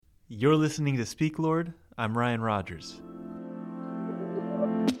You're listening to Speak Lord. I'm Ryan Rogers.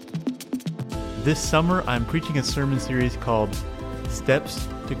 This summer, I'm preaching a sermon series called Steps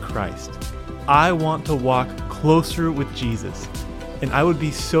to Christ. I want to walk closer with Jesus, and I would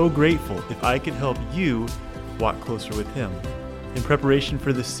be so grateful if I could help you walk closer with Him. In preparation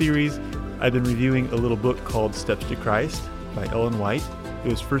for this series, I've been reviewing a little book called Steps to Christ by Ellen White. It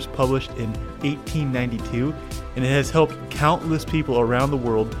was first published in 1892, and it has helped countless people around the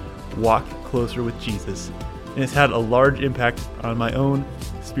world walk closer with Jesus, and it's had a large impact on my own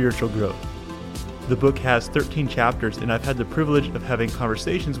spiritual growth. The book has 13 chapters, and I've had the privilege of having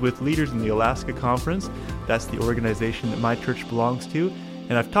conversations with leaders in the Alaska Conference. That's the organization that my church belongs to,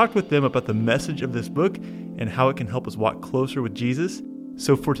 and I've talked with them about the message of this book and how it can help us walk closer with Jesus.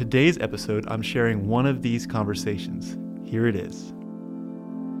 So for today's episode, I'm sharing one of these conversations. Here it is.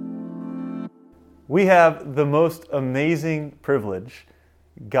 We have the most amazing privilege.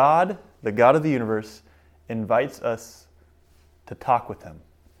 God, the God of the universe, invites us to talk with Him.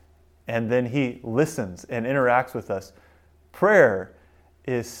 And then He listens and interacts with us. Prayer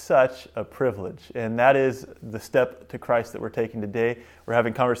is such a privilege. And that is the step to Christ that we're taking today. We're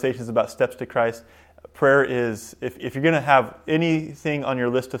having conversations about steps to Christ. Prayer is, if you're going to have anything on your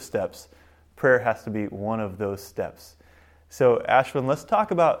list of steps, prayer has to be one of those steps. So, Ashwin, let's talk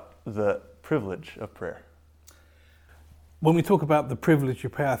about the privilege of prayer. When we talk about the privilege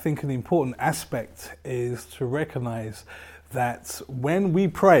of prayer, I think an important aspect is to recognize that when we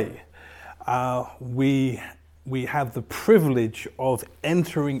pray, we have the privilege of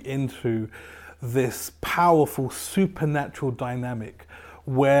entering into this powerful supernatural dynamic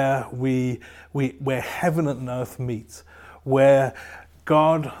where where heaven and earth meet, where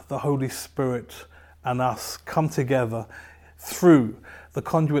God, the Holy Spirit, and us come together through the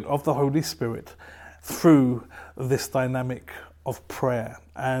conduit of the Holy Spirit, through this dynamic of prayer.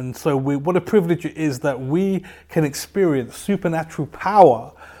 And so what a privilege it is that we can experience supernatural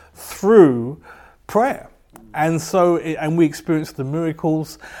power through prayer. And so, and we experience the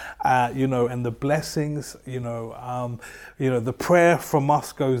miracles, and the blessings, the prayer from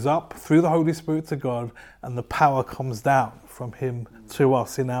us goes up through the Holy Spirit to God, and the power comes down from Him to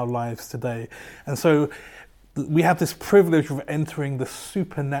us in our lives today. And so we have this privilege of entering the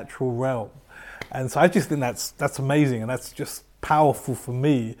supernatural realm. And so I just think that's amazing, and that's just powerful for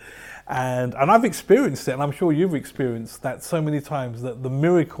me. And I've experienced it, and I'm sure you've experienced that so many times, that the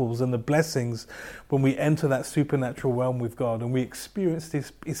miracles and the blessings when we enter that supernatural realm with God and we experience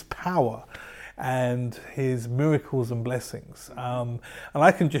His power and His miracles and blessings. And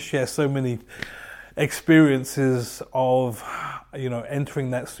I can just share so many experiences of,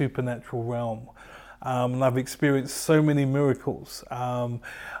 entering that supernatural realm. And I've experienced so many miracles.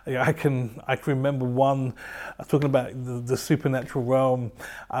 I can remember one talking about the supernatural realm,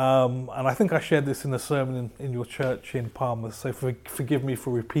 and I think I shared this in a sermon in your church in Palmer. So forgive me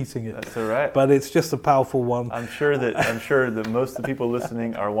for repeating it. That's all right. But it's just a powerful one. I'm sure that most of the people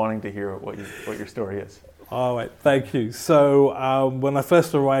listening are wanting to hear what your story is. All right, thank you. So when I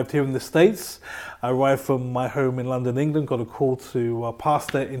first arrived here in the States, I arrived from my home in London, England, got a call to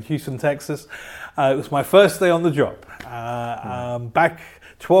pastor in Houston, Texas. It was my first day on the job. Back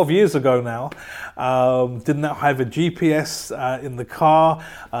 12 years ago now, did not have a GPS in the car,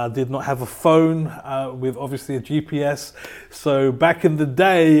 did not have a phone with obviously a GPS. So back in the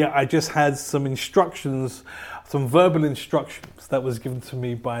day, I just had some instructions, some verbal instructions that was given to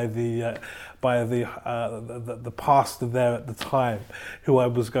me by the pastor there at the time, who I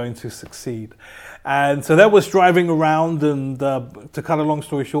was going to succeed. And so that was driving around, and to cut a long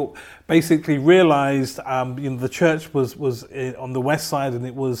story short, basically realized the church was on the west side, and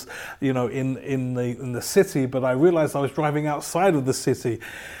it was in the city. But I realized I was driving outside of the city,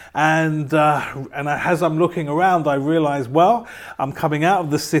 and as I'm looking around, I realized, well, I'm coming out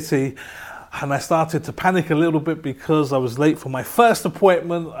of the city. And I started to panic a little bit because I was late for my first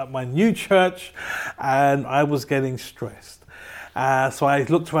appointment at my new church, and I was getting stressed. So I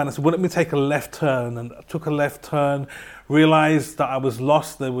looked around and said, well, let me take a left turn. And I took a left turn, realized that I was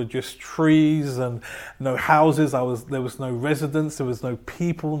lost. There were just trees and no houses. There was no residents. There was no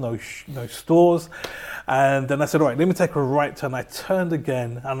people, no stores. And then I said, all right, let me take a right turn. I turned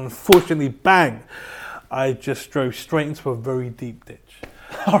again, and unfortunately, bang, I just drove straight into a very deep ditch.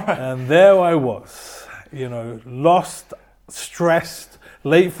 All right. And there I was, lost, stressed,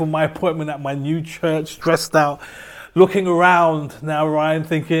 late for my appointment at my new church, stressed out, looking around now, Ryan,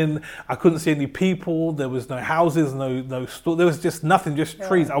 thinking I couldn't see any people. There was no houses, no store. There was just nothing, just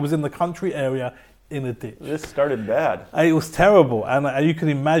trees. I was in the country area, in a ditch. This started bad. It was terrible, and you can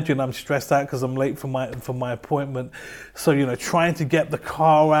imagine I'm stressed out because I'm late for my appointment. So trying to get the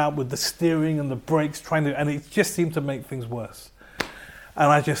car out with the steering and the brakes, and it just seemed to make things worse.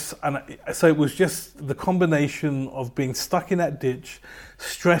 So it was just the combination of being stuck in that ditch,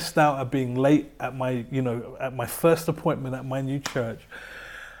 stressed out at being late at my first appointment at my new church.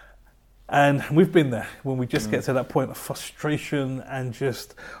 And we've been there when we just get to that point of frustration and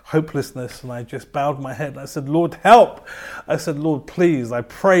just hopelessness. And I just bowed my head and I said, Lord, help. I said, Lord, please. I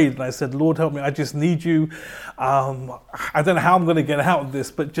prayed and I said, Lord, help me. I just need you. I don't know how I'm going to get out of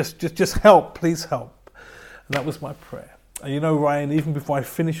this, but just help. Please help. And that was my prayer. And Ryan, even before I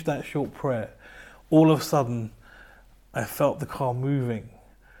finished that short prayer, all of a sudden I felt the car moving.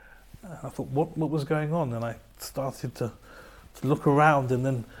 And I thought, what was going on? And I started to look around, and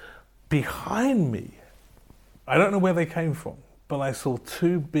then behind me, I don't know where they came from, but I saw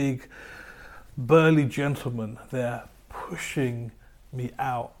two big burly gentlemen there pushing me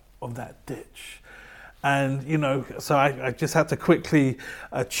out of that ditch. And, so I just had to quickly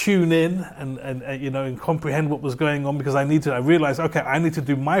tune in and comprehend what was going on, because I realized, okay, I need to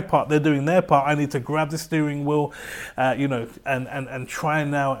do my part. They're doing their part. I need to grab the steering wheel, and try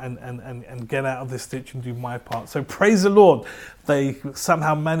now and get out of this ditch and do my part. So praise the Lord. They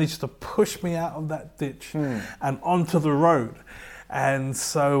somehow managed to push me out of that ditch and onto the road. And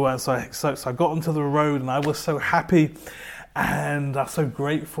so I got onto the road, and I was so happy. And I'm so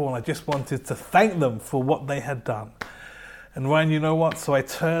grateful, and I just wanted to thank them for what they had done. And Ryan, you know what? So I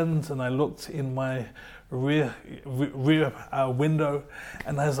turned and I looked in my rear window,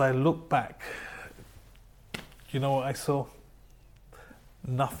 and as I looked back, you know what I saw?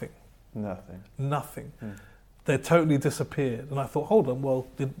 Nothing. They totally disappeared. And I thought, hold on, well,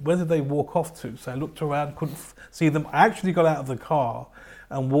 where did they walk off to? So I looked around, couldn't see them. I actually got out of the car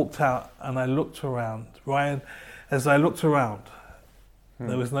and walked out, and I looked around. Ryan, as I looked around,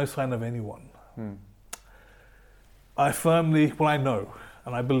 there was no sign of anyone. I know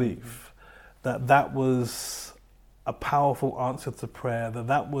and I believe that was a powerful answer to prayer,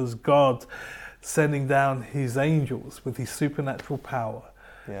 that was God sending down his angels with his supernatural power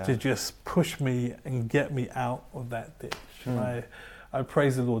to just push me and get me out of that ditch. I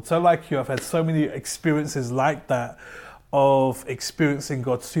praise the Lord. So like you, I've had so many experiences like that, of experiencing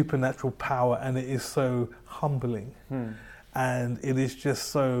God's supernatural power, and it is so humbling, and it is just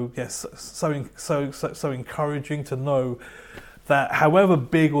so encouraging to know that however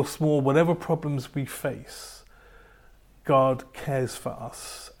big or small, whatever problems we face, God cares for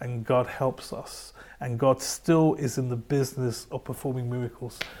us and God helps us, and God still is in the business of performing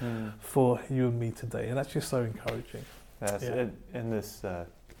miracles for you and me today, and that's just so encouraging. Yes, in this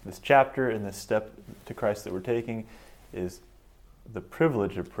chapter, in this step to Christ that we're taking, is the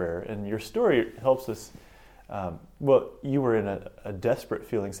privilege of prayer. And your story helps us, you were in a desperate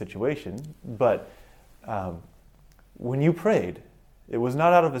feeling situation, but when you prayed, it was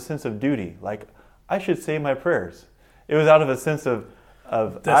not out of a sense of duty, like, I should say my prayers. It was out of a sense of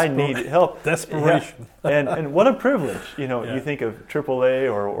I need help. Desperation. Yeah. And what a privilege. You think of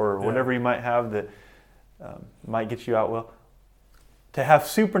AAA or whatever you might have that might get you out. Well, to have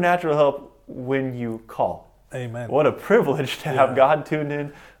supernatural help when you call. Amen. What a privilege to have God tuned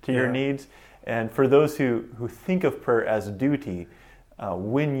in to your needs. And for those who think of prayer as duty,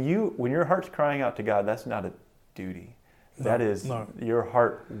 when your heart's crying out to God, that's not a duty. Your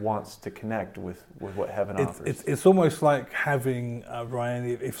heart wants to connect with what heaven offers. It's almost like having, Ryan,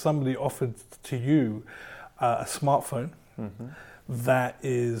 if somebody offered to you a smartphone that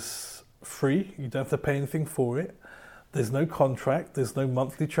is free, you don't have to pay anything for it, there's no contract, there's no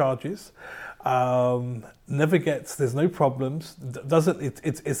monthly charges, there's no problems.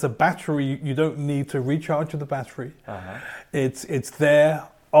 It's a battery. You don't need to recharge the battery. It's there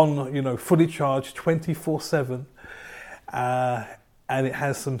on, fully charged 24/7, and it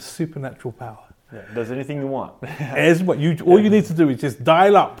has some supernatural power. Yeah, it does anything you want. All you need to do is just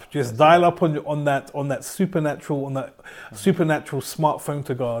dial up on that supernatural smartphone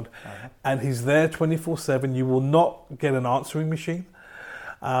to God, and He's there 24/7. You will not get an answering machine.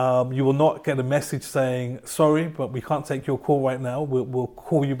 You will not get a message saying, sorry, but we can't take your call right now. We'll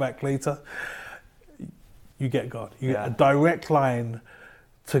call you back later. You get God. You get a direct line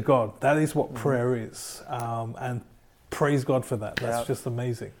to God. That is what prayer is. And praise God for that. That's just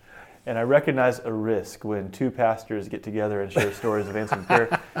amazing. And I recognize a risk when two pastors get together and share stories of answered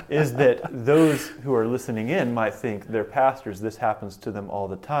prayer, is that those who are listening in might think they're pastors. This happens to them all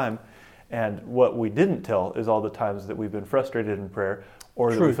the time. And what we didn't tell is all the times that we've been frustrated in prayer,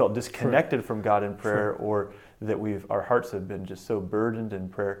 or that we felt disconnected from God in prayer, or that our hearts have been just so burdened in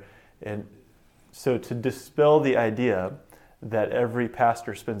prayer. And So to dispel the idea that every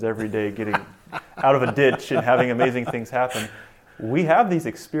pastor spends every day getting out of a ditch and having amazing things happen, we have these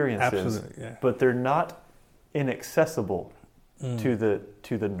experiences, Absolutely, yeah. but they're not inaccessible to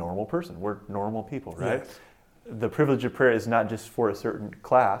the normal person. We're normal people, right? Yes. The privilege of prayer is not just for a certain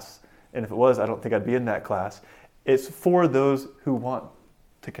class, and if it was, I don't think I'd be in that class. It's for those who want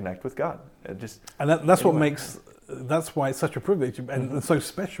to connect with God. That's what makes, that's why it's such a privilege and so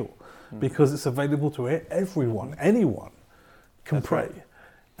special, because it's available to everyone. Anyone can pray. Right.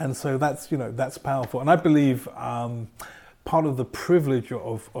 And so that's powerful. And I believe part of the privilege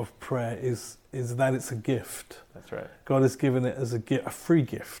of prayer is that it's a gift. That's right. God has given it as a free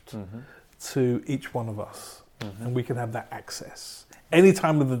gift to each one of us. And we can have that access any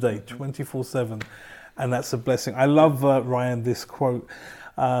time of the day, 24/7. And that's a blessing. I love, Ryan, this quote.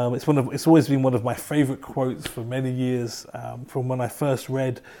 It's always been one of my favorite quotes for many years, from when I first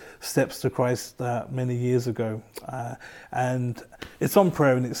read Steps to Christ many years ago. And it's on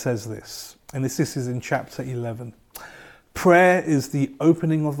prayer, and it says this, and this is in chapter 11. Prayer is the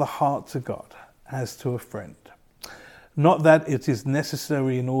opening of the heart to God as to a friend. Not that it is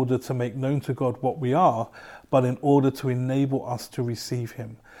necessary in order to make known to God what we are, but in order to enable us to receive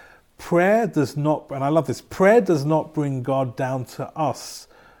him. Prayer does not, and I love this, prayer does not bring God down to us,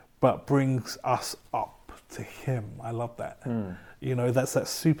 but brings us up to him. I love that. That's that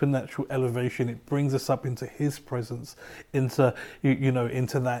supernatural elevation. It brings us up into his presence, into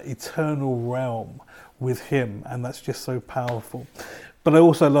that eternal realm with him. And that's just so powerful. But I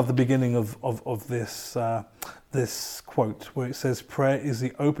also love the beginning of this quote where it says, prayer is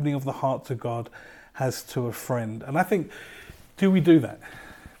the opening of the heart to God as to a friend. And I think, do we do that?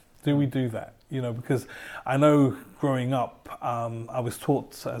 Do we do that? Because I know growing up, I was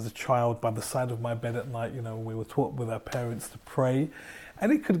taught as a child by the side of my bed at night, we were taught with our parents to pray.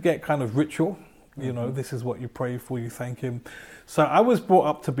 And it could get kind of ritual, this is what you pray for, you thank him. So I was brought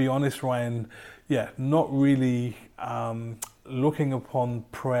up, to be honest, Ryan, not really looking upon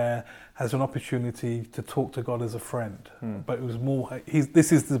prayer as an opportunity to talk to God as a friend. But it was more,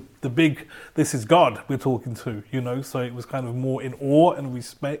 this is God we're talking to, so it was kind of more in awe and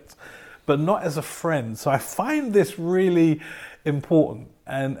respect, but not as a friend. So I find this really important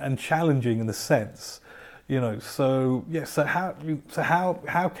and challenging in a sense, So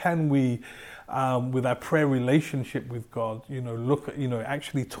how can we, with our prayer relationship with God, look at,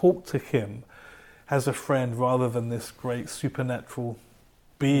 actually talk to him as a friend rather than this great supernatural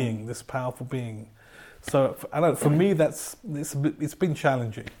being, this powerful being. So I don't know, for me, it's been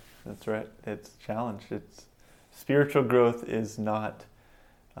challenging. That's right. It's challenged. Spiritual growth is not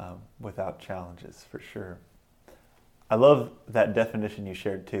without challenges, for sure. I love that definition you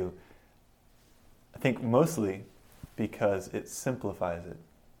shared too. I think mostly because it simplifies it.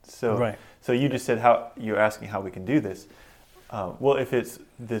 So you just said you're asking how we can do this. Well, if it's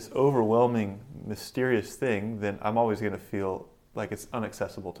this overwhelming, mysterious thing, then I'm always going to feel like it's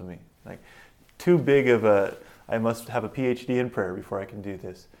inaccessible to me. Like too big of I must have a PhD in prayer before I can do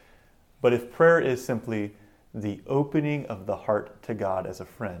this. But if prayer is simply the opening of the heart to God as a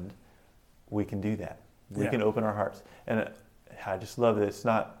friend, we can do that. We can open our hearts. And I just love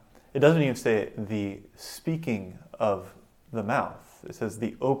that it doesn't even say the speaking of the mouth. It says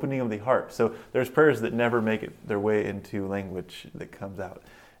the opening of the heart. So there's prayers that never make their way into language that comes out.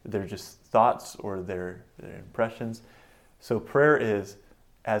 They're just thoughts or their impressions. So prayer is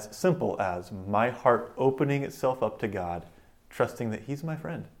as simple as my heart opening itself up to God, trusting that he's my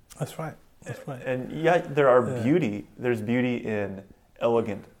friend. That's right. That's right. And there's beauty in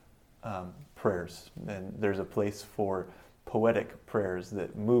elegant prayers. And there's a place for poetic prayers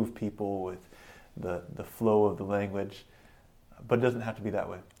that move people with the flow of the language. But it doesn't have to be that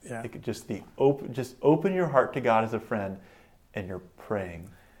way. Yeah. It could just open your heart to God as a friend, and you're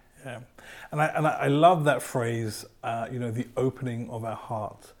praying. Yeah, and I love that phrase. The opening of our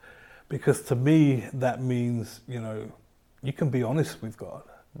heart, because to me that means you can be honest with God.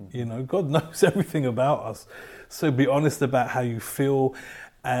 God knows everything about us, so be honest about how you feel,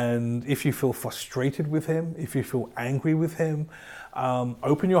 and if you feel frustrated with him, if you feel angry with him.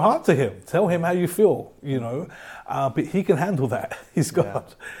 Open your heart to him. Tell him how you feel, but he can handle that. He's God.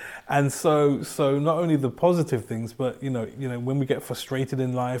 Yeah. And so not only the positive things, but, when we get frustrated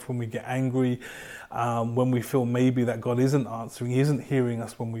in life, when we get angry, when we feel maybe that God isn't answering, he isn't hearing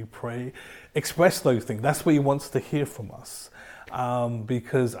us when we pray, express those things. That's what he wants to hear from us.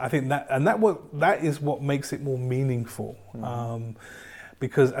 Because I think that is what makes it more meaningful.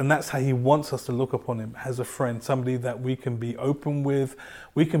 and that's how he wants us to look upon him, as a friend, somebody that we can be open with,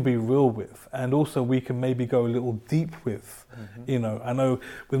 we can be real with, and also we can maybe go a little deep with. You know, I know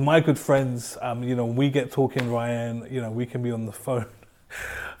with my good friends, you know, when we get talking, Ryan, you know, we can be on the phone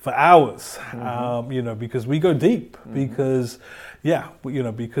for hours, you know, because we go deep, because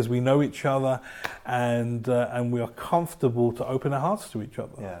because we know each other, and we are comfortable to open our hearts to each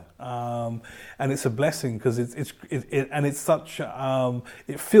other. And it's a blessing, because it's such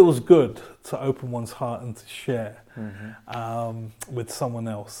it feels good to open one's heart and to share with someone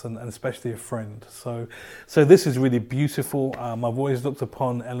else, and especially a friend. So this is really beautiful. I've always looked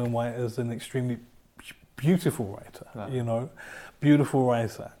upon Ellen White as an extremely beautiful writer. You know, beautiful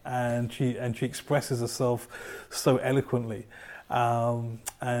writer, and she expresses herself so eloquently.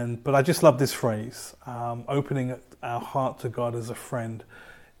 But I just love this phrase, opening our heart to God as a friend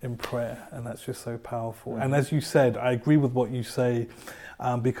in prayer, and that's just so powerful. And as you said, I agree with what you say,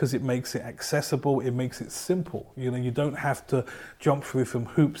 because it makes it accessible, it makes it simple. You know, you don't have to jump through some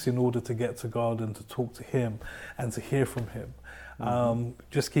hoops in order to get to God and to talk to Him and to hear from Him.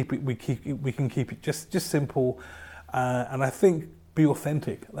 Just keep it. We can keep it just simple, and I think be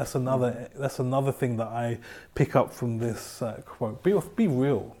authentic. That's another thing that I pick up from this quote. Be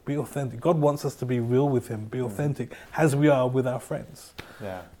real. Be authentic. God wants us to be real with Him. Be authentic as we are with our friends.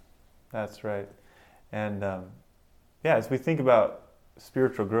 Yeah, that's right. And as we think about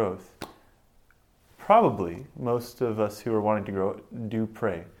spiritual growth, probably most of us who are wanting to grow do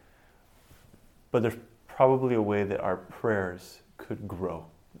pray, but there's probably a way that our prayers could grow,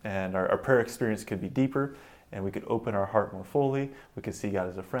 and our prayer experience could be deeper, and we could open our heart more fully. We could see God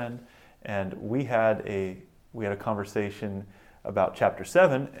as a friend. And we had a conversation about chapter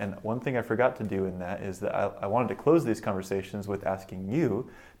 7, and one thing I forgot to do in that is that I wanted to close these conversations with asking you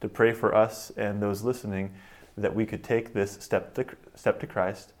to pray for us and those listening, that we could take this step to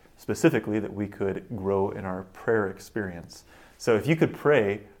Christ, specifically that we could grow in our prayer experience. So if you could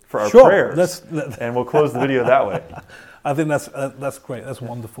pray for our prayers, and we'll close the video that way. I think that's great. That's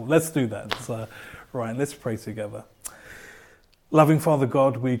wonderful. Let's do that. So, Ryan, let's pray together. Loving Father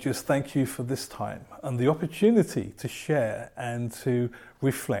God, we just thank you for this time and the opportunity to share and to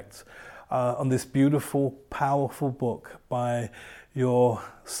reflect on this beautiful, powerful book by your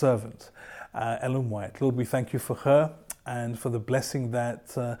servant, Ellen White. Lord, we thank you for her and for the blessing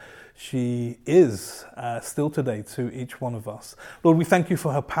that she is still today to each one of us. Lord, we thank you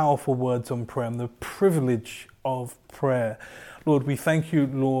for her powerful words on prayer and the privilege of prayer. Lord, we thank you,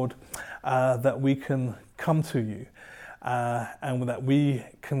 Lord, that we can come to you and that we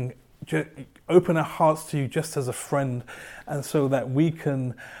can open our hearts to you just as a friend, and so that we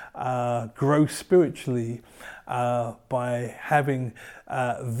can grow spiritually by having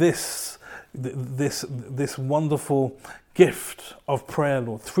this wonderful gift of prayer,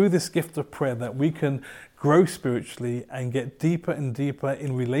 Lord. Through this gift of prayer, that we can grow spiritually and get deeper and deeper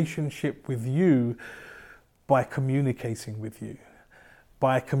in relationship with you by communicating with you.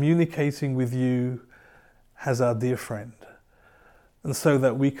 By communicating with you as our dear friend. And so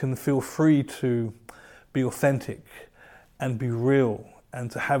that we can feel free to be authentic and be real and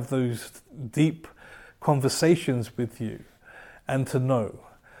to have those deep conversations with you, and to know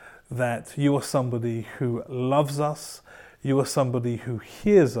that you are somebody who loves us, you are somebody who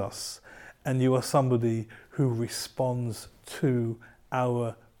hears us, and you are somebody who responds to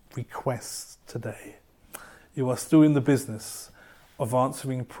our requests today. You are still in the business of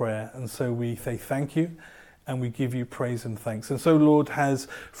answering prayer, and so we say thank you and we give you praise and thanks. And so, Lord, has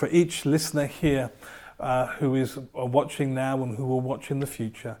for each listener here who is watching now and who will watch in the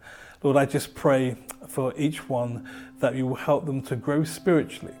future, Lord, I just pray for each one that you will help them to grow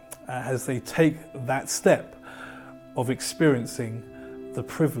spiritually as they take that step of experiencing the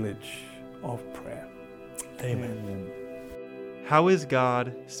privilege of prayer. Amen. How is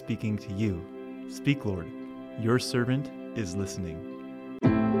God speaking to you? Speak, Lord. Your servant is listening.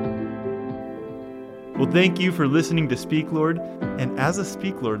 Well, thank you for listening to Speak, Lord. And as a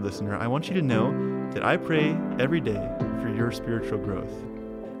Speak, Lord listener, I want you to know that I pray every day for your spiritual growth.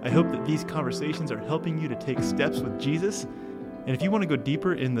 I hope that these conversations are helping you to take steps with Jesus. And if you want to go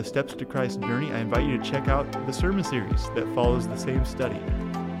deeper in the Steps to Christ journey, I invite you to check out the sermon series that follows the same study.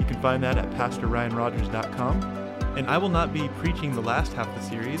 You can find that at PastorRyanRogers.com. And I will not be preaching the last half of the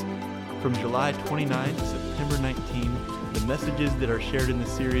series. From July 29 to September 19, the messages that are shared in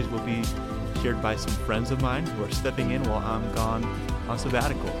this series will be shared by some friends of mine who are stepping in while I'm gone on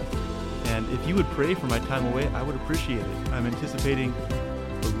sabbatical. And if you would pray for my time away, I would appreciate it. I'm anticipating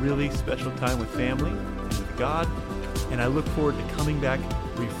a really special time with family and with God, and I look forward to coming back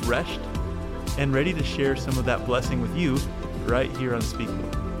refreshed and ready to share some of that blessing with you right here on Speak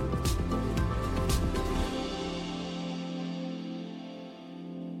Lord.